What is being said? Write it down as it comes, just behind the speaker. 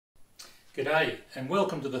G'day and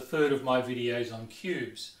welcome to the third of my videos on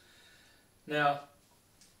cubes. Now,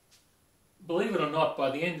 believe it or not,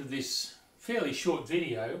 by the end of this fairly short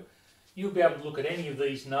video, you'll be able to look at any of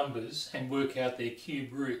these numbers and work out their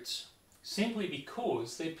cube roots, simply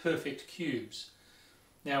because they're perfect cubes.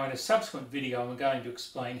 Now, in a subsequent video, I'm going to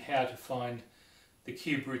explain how to find the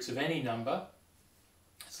cube roots of any number.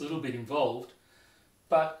 It's a little bit involved,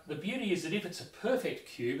 but the beauty is that if it's a perfect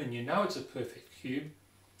cube, and you know it's a perfect cube,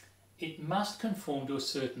 it must conform to a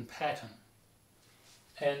certain pattern.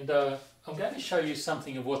 And I'm going to show you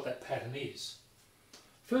something of what that pattern is.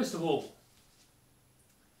 First of all,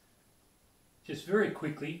 just very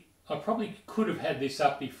quickly, I probably could have had this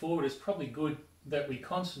up before, but it's probably good that we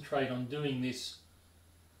concentrate on doing this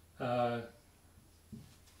as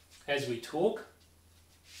we talk.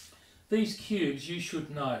 These cubes you should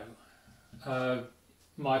know.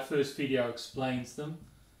 My first video explains them.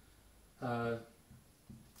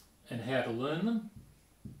 And how to learn them.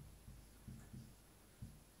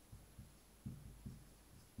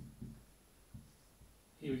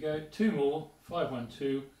 Here we go, two more,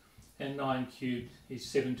 512, and 9 cubed is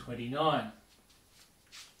 729.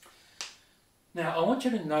 Now I want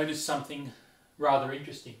you to notice something rather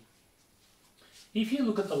interesting. If you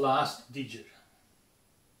look at the last digit,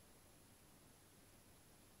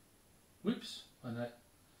 whoops, I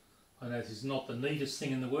know this is not the neatest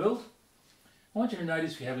thing in the world. I want you to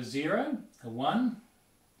notice we have a 0, a 1,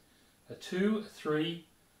 a 2, a 3,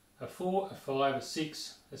 a 4, a 5, a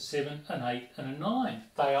 6, a 7, an 8 and a 9.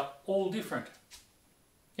 They are all different,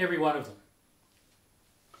 every one of them.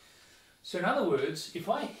 So in other words, if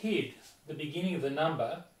I hid the beginning of the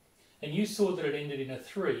number and you saw that it ended in a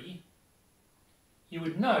 3, you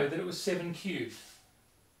would know that it was 7 cubed.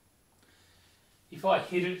 If I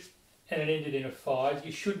hid it and it ended in a 5,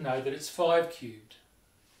 you should know that it's 5 cubed.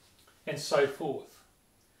 And so forth.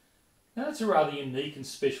 Now that's a rather unique and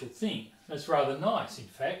special thing. It's rather nice, in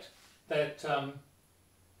fact, that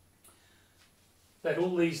that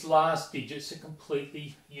all these last digits are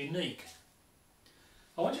completely unique.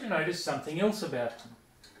 I want you to notice something else about them,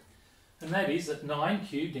 and that is that 9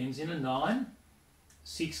 cubed ends in a 9,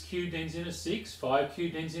 6 cubed ends in a 6, 5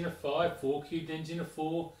 cubed ends in a 5, 4 cubed ends in a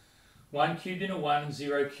 4, 1 cubed in a 1, and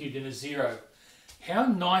 0 cubed in a 0. How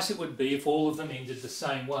nice it would be if all of them ended the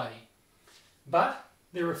same way. But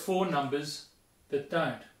there are 4 numbers that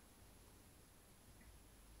don't.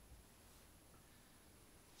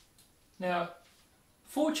 Now,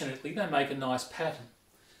 fortunately, they make a nice pattern.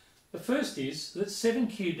 The first is that 7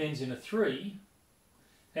 cubed ends in a 3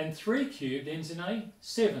 and 3 cubed ends in a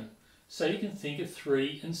 7. So you can think of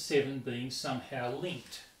 3 and 7 being somehow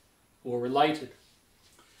linked or related.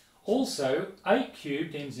 Also, 8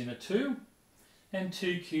 cubed ends in a 2 and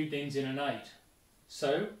 2 cubed ends in an 8.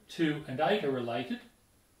 So 2 and 8 are related,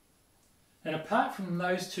 and apart from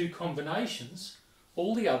those two combinations,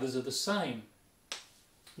 all the others are the same.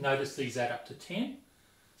 Notice these add up to 10,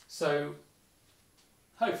 so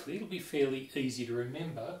hopefully it'll be fairly easy to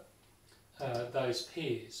remember those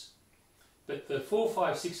pairs. But the 4,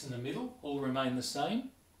 5, 6 in the middle all remain the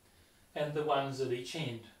same, and the ones at each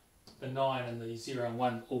end, the 9 and the 0 and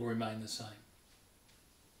 1, all remain the same.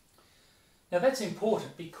 Now that's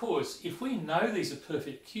important because if we know these are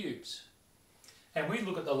perfect cubes and we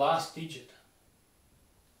look at the last digit,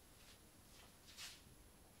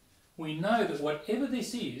 we know that whatever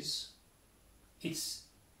this is, its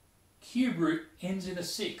cube root ends in a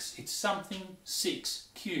 6. It's something 6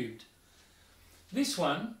 cubed. This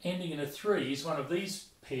one, ending in a 3, is one of these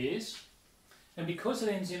pairs, and because it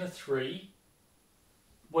ends in a 3,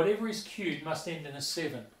 whatever is cubed must end in a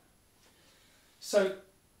 7. So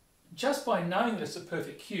just by knowing that it's a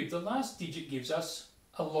perfect cube, the last digit gives us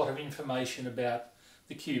a lot of information about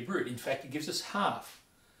the cube root. In fact, it gives us half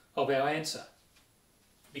of our answer.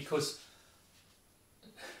 Because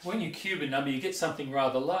when you cube a number, you get something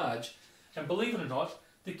rather large. And believe it or not,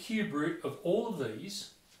 the cube root of all of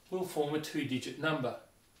these will form a 2-digit number,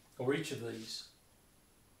 or each of these.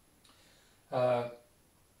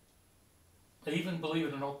 Even, believe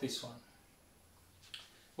it or not, this one.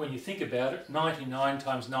 When you think about it, 99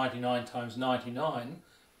 times 99 times 99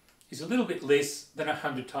 is a little bit less than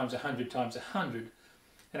 100 times 100 times 100.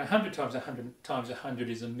 And 100 times 100 times 100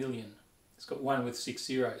 is a million. It's got 1 with 6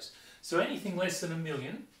 zeros. So anything less than a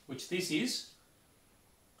million, which this is,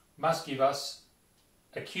 must give us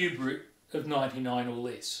a cube root of 99 or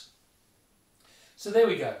less. So there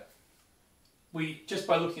we go. Just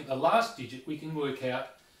by looking at the last digit, we can work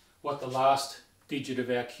out what the last digit of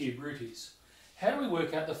our cube root is. How do we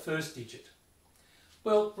work out the first digit?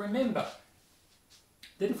 Well, remember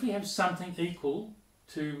that if we have something equal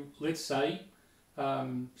to, let's say,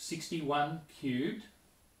 61 cubed.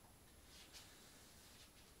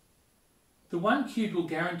 The 1 cubed will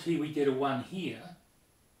guarantee we get a 1 here.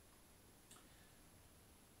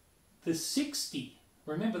 The 60,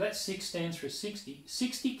 remember that 6 stands for 60.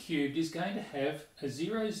 60 cubed is going to have a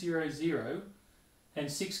 0, 0, 0,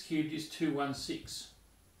 and 6 cubed is 216.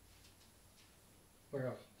 Where are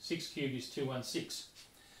we? 6 cubed is 216.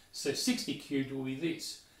 So 60 cubed will be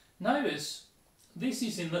this. Notice this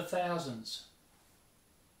is in the thousands.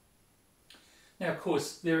 Now, of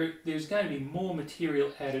course, there's going to be more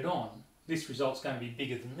material added on. This result's going to be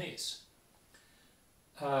bigger than this.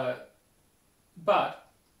 But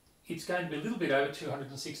it's going to be a little bit over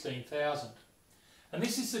 216,000. And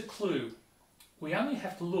this is a clue. We only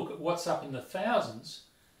have to look at what's up in the thousands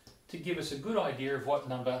to give us a good idea of what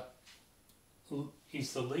number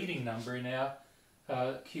is the leading number in our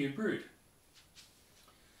cube root.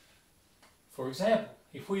 For example,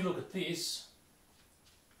 if we look at this,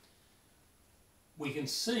 we can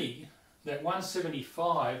see that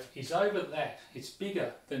 175 is over that. It's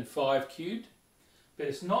bigger than 5 cubed, but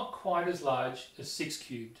it's not quite as large as 6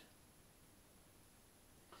 cubed.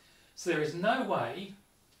 So there is no way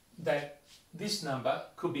that this number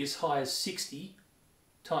could be as high as 60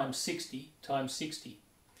 times 60 times 60,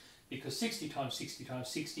 because 60 times 60 times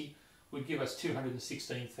 60 would give us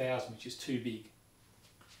 216,000, which is too big.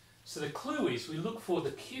 So the clue is we look for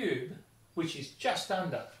the cube which is just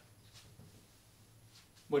under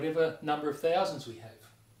whatever number of thousands we have.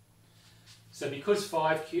 So because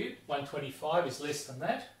 5 cubed, 125, is less than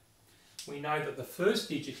that, we know that the first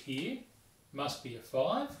digit here must be a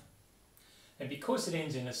 5, and because it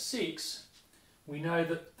ends in a 6, we know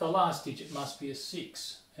that the last digit must be a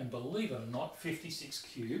 6. And believe it or not, 56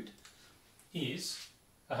 cubed is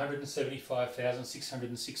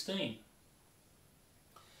 175,616.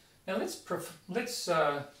 Now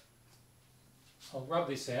I'll rub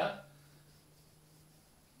this out.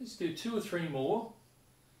 Let's do 2 or 3 more,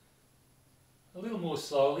 a little more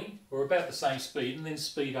slowly, or about the same speed, and then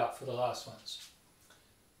speed up for the last ones.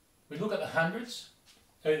 We look at the hundreds,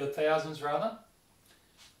 or the thousands rather.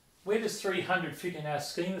 Where does 300 fit in our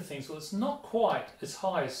scheme of things? Well, it's not quite as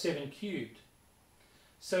high as 7 cubed.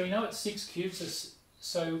 So you know it's 6 cubes,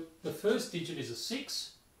 so the first digit is a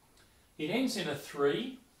 6. It ends in a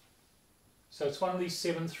 3, so it's one of these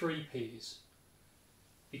 7 3 pairs.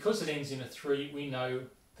 Because it ends in a 3, we know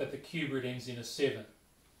that the cube root ends in a 7.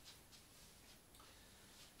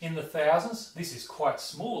 In the thousands, this is quite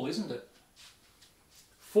small, isn't it?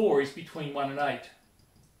 4 is between 1 and 8.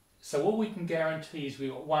 So all we can guarantee is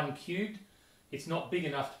we've got 1 cubed. It's not big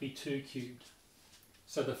enough to be 2 cubed.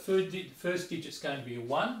 So the first digit's going to be a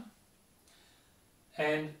 1.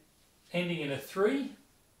 And ending in a 3,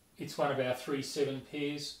 it's one of our 3 7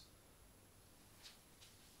 pairs.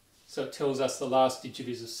 So it tells us the last digit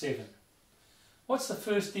is a 7. What's the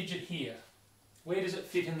first digit here? Where does it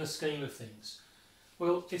fit in the scheme of things?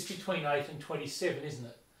 Well, it's between 8 and 27, isn't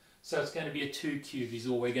it? So it's going to be a 2 cubed is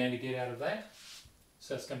all we're going to get out of that.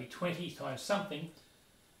 So it's going to be 20 times something,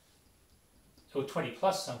 or 20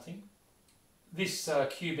 plus something. This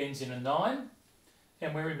cube ends in a 9,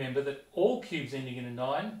 and we remember that all cubes ending in a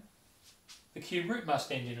 9, the cube root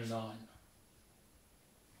must end in a 9.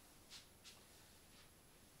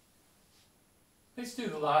 Let's do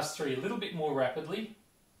the last 3 a little bit more rapidly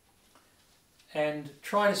and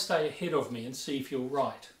try to stay ahead of me and see if you're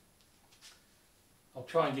right. I'll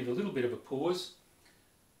try and give a little bit of a pause.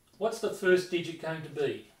 What's the first digit going to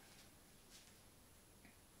be?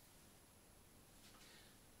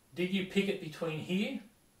 Did you pick it between here,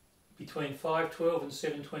 between 512 and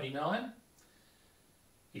 729?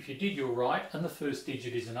 If you did, you're right, and the first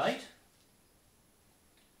digit is an 8.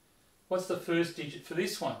 What's the first digit for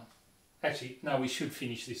this one? Actually, no, we should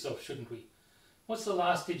finish this off, shouldn't we? What's the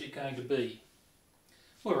last digit going to be?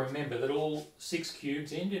 Well, remember that all 6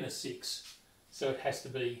 cubes end in a 6, so it has to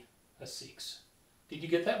be a 6. Did you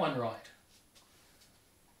get that one right?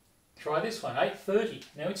 Try this one, 830.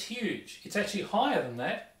 Now it's huge. It's actually higher than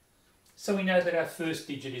that. So we know that our first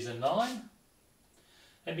digit is a 9.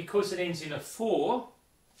 And because it ends in a 4,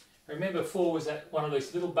 remember 4 was that one of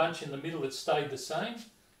those little bunch in the middle that stayed the same?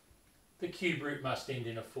 The cube root must end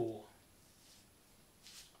in a 4.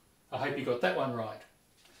 I hope you got that one right.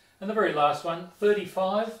 And the very last one,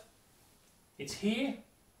 35. It's here,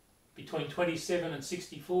 between 27 and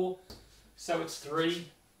 64. So it's 3.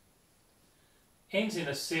 Ends in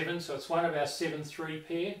a 7, so it's one of our 7 3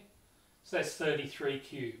 pair. So that's 33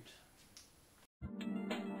 cubed.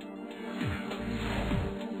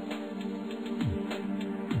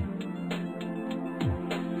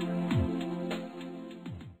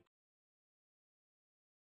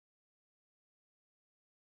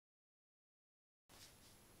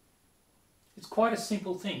 It's quite a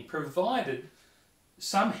simple thing, provided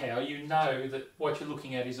somehow you know that what you're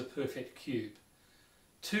looking at is a perfect cube.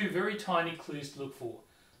 Two very tiny clues to look for.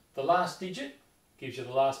 The last digit gives you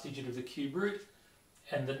the last digit of the cube root,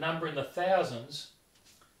 and the number in the thousands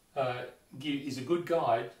is a good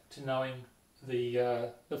guide to knowing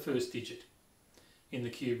the first digit in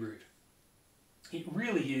the cube root. It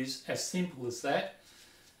really is as simple as that.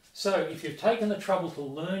 So if you've taken the trouble to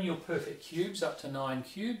learn your perfect cubes up to 9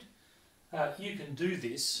 cubed, you can do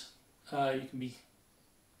this. You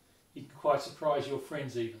can quite surprise your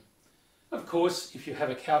friends even. Of course, if you have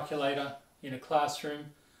a calculator in a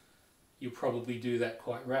classroom, you'll probably do that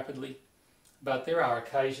quite rapidly. But there are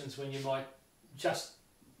occasions when you might just,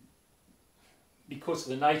 because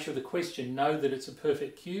of the nature of the question, know that it's a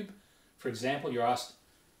perfect cube. For example, you're asked,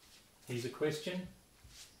 here's a question.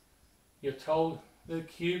 You're told the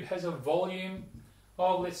cube has a volume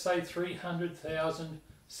of, let's say,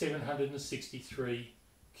 300,763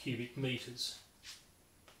 cubic metres.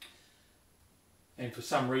 And for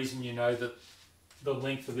some reason you know that the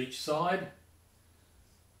length of each side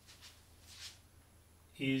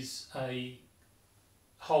is a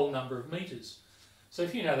whole number of metres. So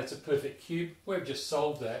if you know that's a perfect cube, we've just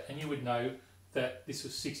solved that, and you would know that this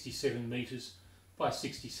was 67 metres by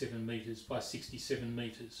 67 metres by 67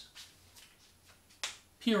 metres.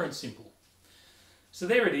 Pure and simple. So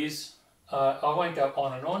there it is. I won't go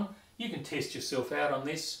on and on. You can test yourself out on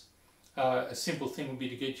this. A simple thing would be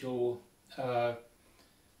to get your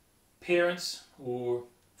parents or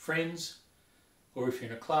friends, or if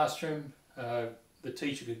you're in a classroom, the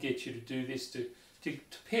teacher could get you to do this, to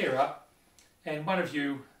pair up, and one of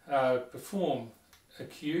you perform a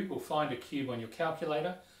cube or find a cube on your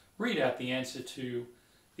calculator, read out the answer to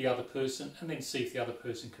the other person, and then see if the other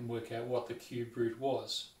person can work out what the cube root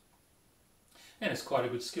was. And it's quite a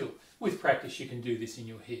good skill. With practice you can do this in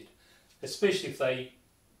your head, especially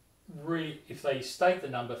if they state the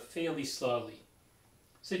number fairly slowly.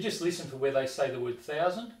 So just listen for where they say the word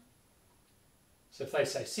thousand. So if they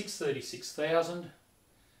say 636,000,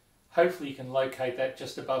 hopefully you can locate that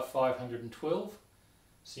just above 512.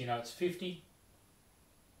 So you know it's 50.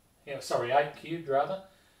 Yeah, sorry, 8 cubed rather.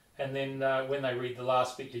 And then when they read the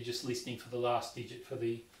last bit, you're just listening for the last digit, for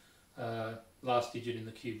the last digit in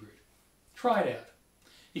the cube root. Try it out.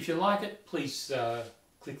 If you like it, please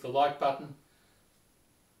click the like button.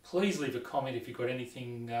 Please leave a comment if you've got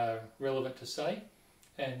anything relevant to say.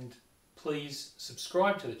 And please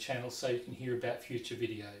subscribe to the channel so you can hear about future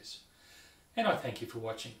videos. And I thank you for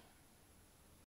watching.